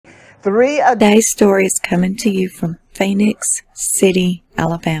Today's story is coming to you from Phoenix City,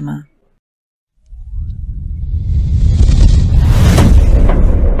 Alabama.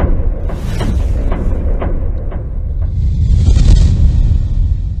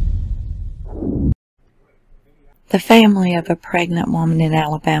 The family of a pregnant woman in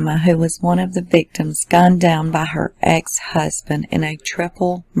Alabama who was one of the victims gunned down by her ex-husband in a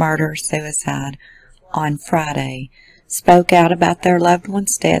triple murder-suicide on Friday spoke out about their loved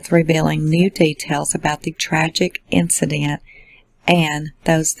one's death, revealing new details about the tragic incident and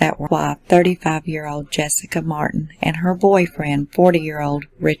those that were wife, 35-year-old Jessica Martin, and her boyfriend, 40-year-old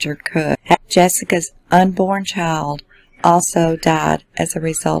Richard Cook. Jessica's unborn child also died as a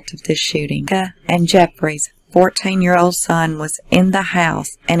result of this shooting. And Jeffrey's 14-year-old son was in the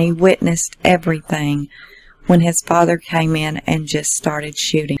house, and he witnessed everything when his father came in and just started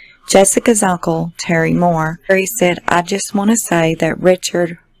shooting. Jessica's uncle, Terry Moore, said, "I just want to say that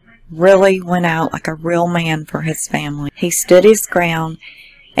Richard really went out like a real man for his family. He stood his ground,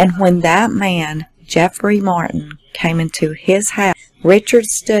 and when that man, Jeffrey Martin, came into his house, Richard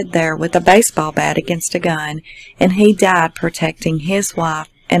stood there with a baseball bat against a gun, and he died protecting his wife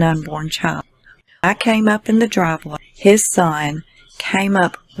and unborn child. I came up in the driveway. His son came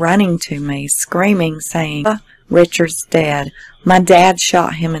up running to me, screaming, saying, 'Richard's dead. My dad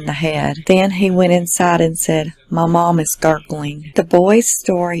shot him in the head.' Then he went inside and said, 'My mom is gurgling.'" The boy's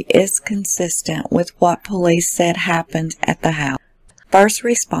story is consistent with what police said happened at the house. First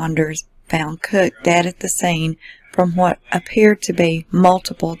responders found Cook dead at the scene from what appeared to be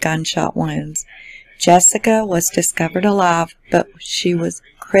multiple gunshot wounds. Jessica was discovered alive, but she was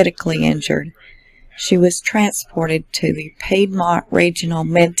critically injured. She was transported to the Piedmont Regional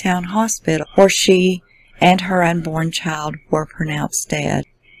Midtown Hospital, where she and her unborn child were pronounced dead.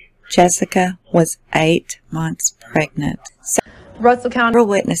 Jessica was 8 months pregnant. Several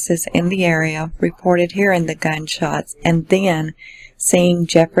witnesses in the area reported hearing the gunshots and then seeing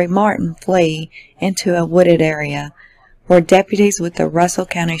Jeffrey Martin flee into a wooded area, where deputies with the Russell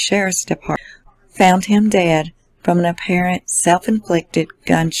County Sheriff's Department found him dead from an apparent self-inflicted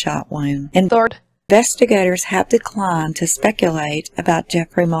gunshot wound. Investigators have declined to speculate about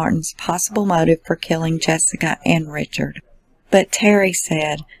Jeffrey Martin's possible motive for killing Jessica and Richard. But Terry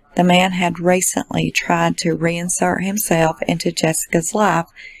said the man had recently tried to reinsert himself into Jessica's life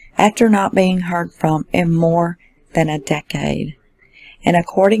after not being heard from in more than a decade. And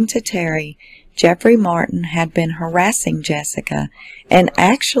according to Terry, Jeffrey Martin had been harassing Jessica and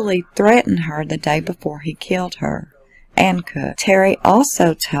actually threatened her the day before he killed her and Cook. Terry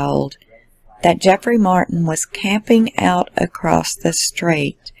also told that Jeffrey Martin was camping out across the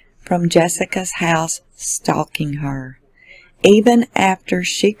street from Jessica's house, stalking her, even after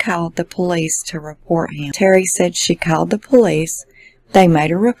she called the police to report him. Terry said she called the police, they made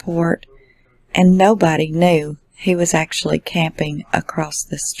a report, and nobody knew he was actually camping across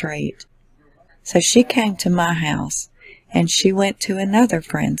the street. So she came to my house, and she went to another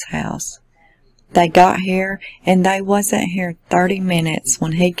friend's house. They got here, and they wasn't here 30 minutes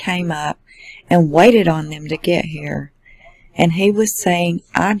when he came up and waited on them to get here. And he was saying,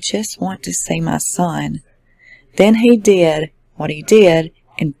 "I just want to see my son." Then he did what he did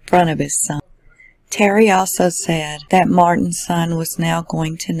in front of his son. Terry also said that Martin's son was now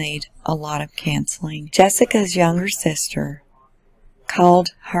going to need a lot of counseling. Jessica's younger sister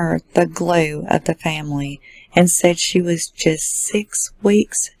called her the glue of the family and said she was just 6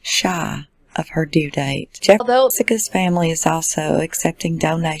 weeks shy of her due date. Jessica's family is also accepting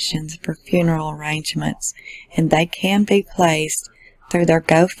donations for funeral arrangements, and they can be placed through their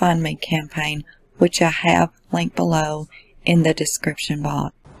GoFundMe campaign, which I have linked below in the description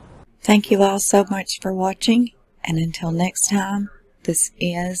box. Thank you all so much for watching, and until next time, this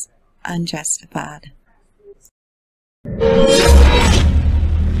is UnJustified.